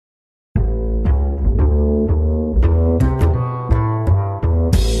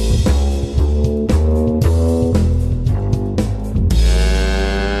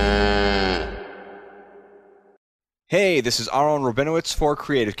Hey, this is Aaron Rabinowitz for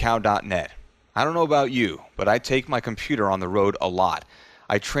CreativeCow.net. I don't know about you, but I take my computer on the road a lot.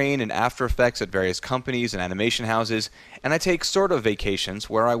 I train in After Effects at various companies and animation houses, and I take sort of vacations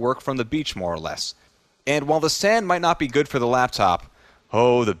where I work from the beach more or less. And while the sand might not be good for the laptop,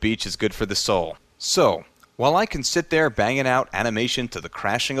 oh, the beach is good for the soul. So, while I can sit there banging out animation to the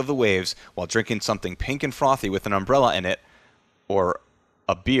crashing of the waves while drinking something pink and frothy with an umbrella in it, or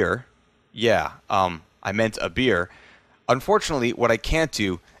a beer, I meant a beer. Unfortunately, what I can't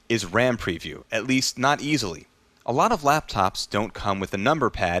do is RAM preview, at least not easily. A lot of laptops don't come with a number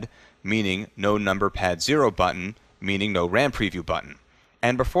pad, meaning no number pad 0 button, meaning no RAM preview button.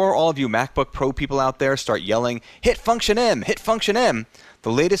 And before all of you MacBook Pro people out there start yelling, hit Function M, hit Function M,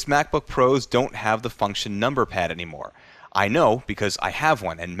 the latest MacBook Pros don't have the function number pad anymore. I know because I have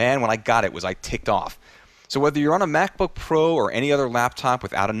one, and man, when I got it was I ticked off. So whether you're on a MacBook Pro or any other laptop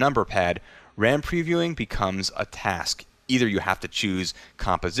without a number pad, RAM previewing becomes a task. Either you have to choose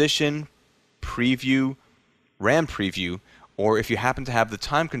Composition, Preview, RAM Preview, or if you happen to have the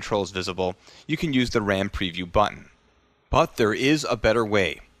time controls visible, you can use the RAM Preview button. But there is a better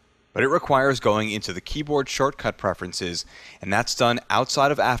way. But it requires going into the keyboard shortcut preferences, and that's done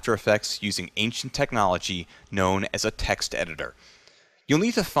outside of After Effects using ancient technology known as a text editor. You'll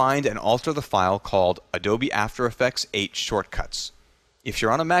need to find and alter the file called Adobe After Effects 8 Shortcuts. If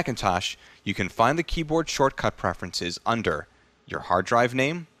you're on a Macintosh, you can find the keyboard shortcut preferences under your hard drive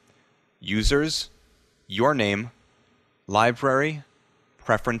name, Users, Your Name, Library,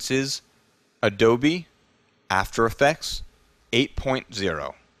 Preferences, Adobe, After Effects,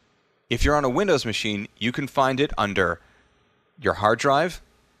 8.0. If you're on a Windows machine, you can find it under your hard drive,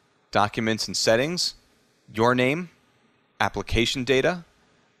 Documents and Settings, Your Name, Application Data,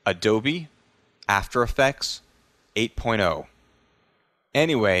 Adobe, After Effects, 8.0.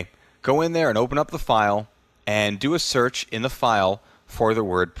 Anyway, go in there and open up the file and do a search in the file for the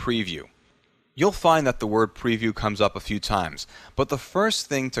word preview. You'll find that the word preview comes up a few times, but the first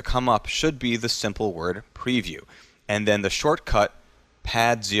thing to come up should be the simple word preview, and then the shortcut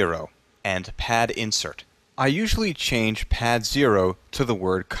pad 0 and pad insert. I usually change pad 0 to the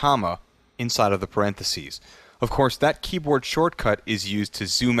word comma inside of the parentheses. Of course, that keyboard shortcut is used to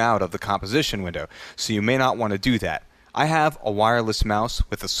zoom out of the composition window, so you may not want to do that. I have a wireless mouse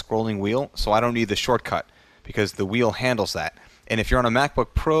with a scrolling wheel, so I don't need the shortcut because the wheel handles that. And if you're on a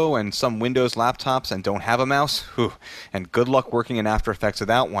MacBook Pro and some Windows laptops and don't have a mouse, and good luck working in After Effects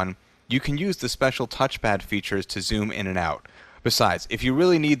without one, you can use the special touchpad features to zoom in and out. Besides, if you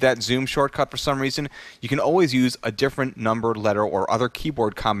really need that zoom shortcut for some reason, you can always use a different number, letter, or other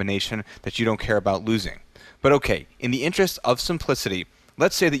keyboard combination that you don't care about losing. But okay, in the interest of simplicity,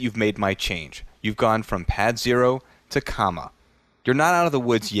 let's say that you've made my change. You've gone from pad 0 to comma. You're not out of the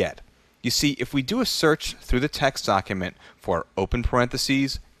woods yet. You see, if we do a search through the text document for open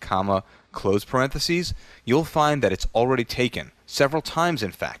parentheses, comma, close parentheses, you'll find that it's already taken, several times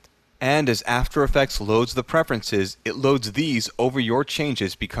in fact. And as After Effects loads the preferences, it loads these over your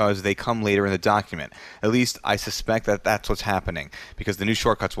changes because they come later in the document. At least I suspect that that's what's happening, because the new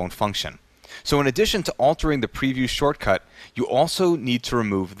shortcuts won't function. So in addition to altering the preview shortcut, you also need to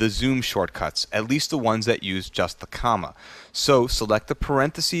remove the zoom shortcuts, at least the ones that use just the comma. So select the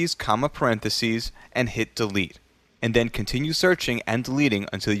parentheses, comma parentheses, and hit delete. And then continue searching and deleting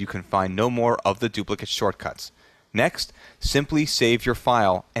until you can find no more of the duplicate shortcuts. Next, simply save your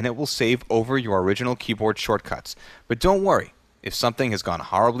file and it will save over your original keyboard shortcuts. But don't worry. If something has gone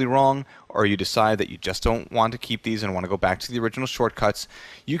horribly wrong, or you decide that you just don't want to keep these and want to go back to the original shortcuts,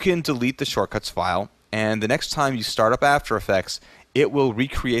 you can delete the shortcuts file, and the next time you start up After Effects, it will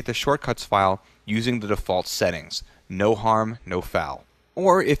recreate the shortcuts file using the default settings. No harm, no foul.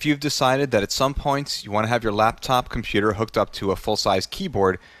 Or if you've decided that at some point you want to have your laptop computer hooked up to a full-size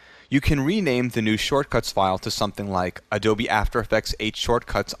keyboard, you can rename the new shortcuts file to something like Adobe After Effects 8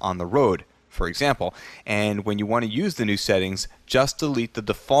 Shortcuts on the Road, for example, and when you want to use the new settings, just delete the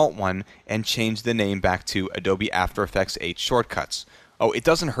default one and change the name back to Adobe After Effects 8 Shortcuts. Oh, it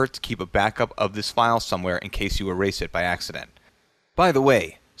doesn't hurt to keep a backup of this file somewhere in case you erase it by accident. By the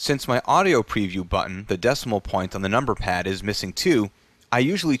way, since my audio preview button, the decimal point on the number pad, is missing too, I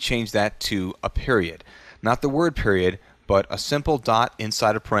usually change that to a period. Not the word period, but a simple dot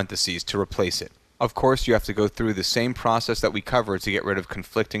inside of parentheses to replace it. Of course, you have to go through the same process that we covered to get rid of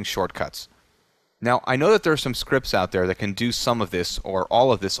conflicting shortcuts. Now, I know that there are some scripts out there that can do some of this or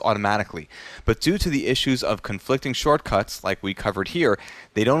all of this automatically, but due to the issues of conflicting shortcuts like we covered here,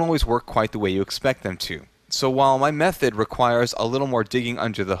 they don't always work quite the way you expect them to. So while my method requires a little more digging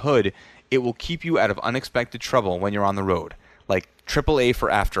under the hood, it will keep you out of unexpected trouble when you're on the road, like AAA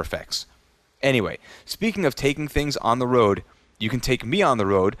for After Effects. Anyway, speaking of taking things on the road, you can take me on the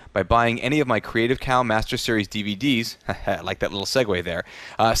road by buying any of my Creative Cow Master Series DVDs, I like that little segue there,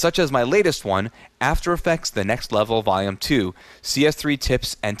 such as my latest one, After Effects The Next Level Volume 2, CS3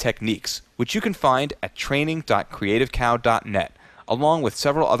 Tips and Techniques, which you can find at training.creativecow.net, along with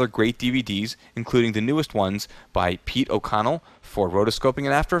several other great DVDs, including the newest ones by Pete O'Connell for rotoscoping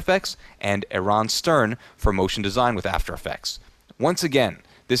in After Effects and Eran Stern for motion design with After Effects. Once again,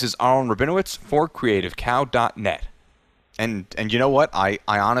 this is Aaron Rabinowitz for CreativeCow.net. And you know what? I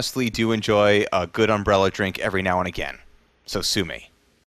honestly do enjoy a good umbrella drink every now and again. So sue me.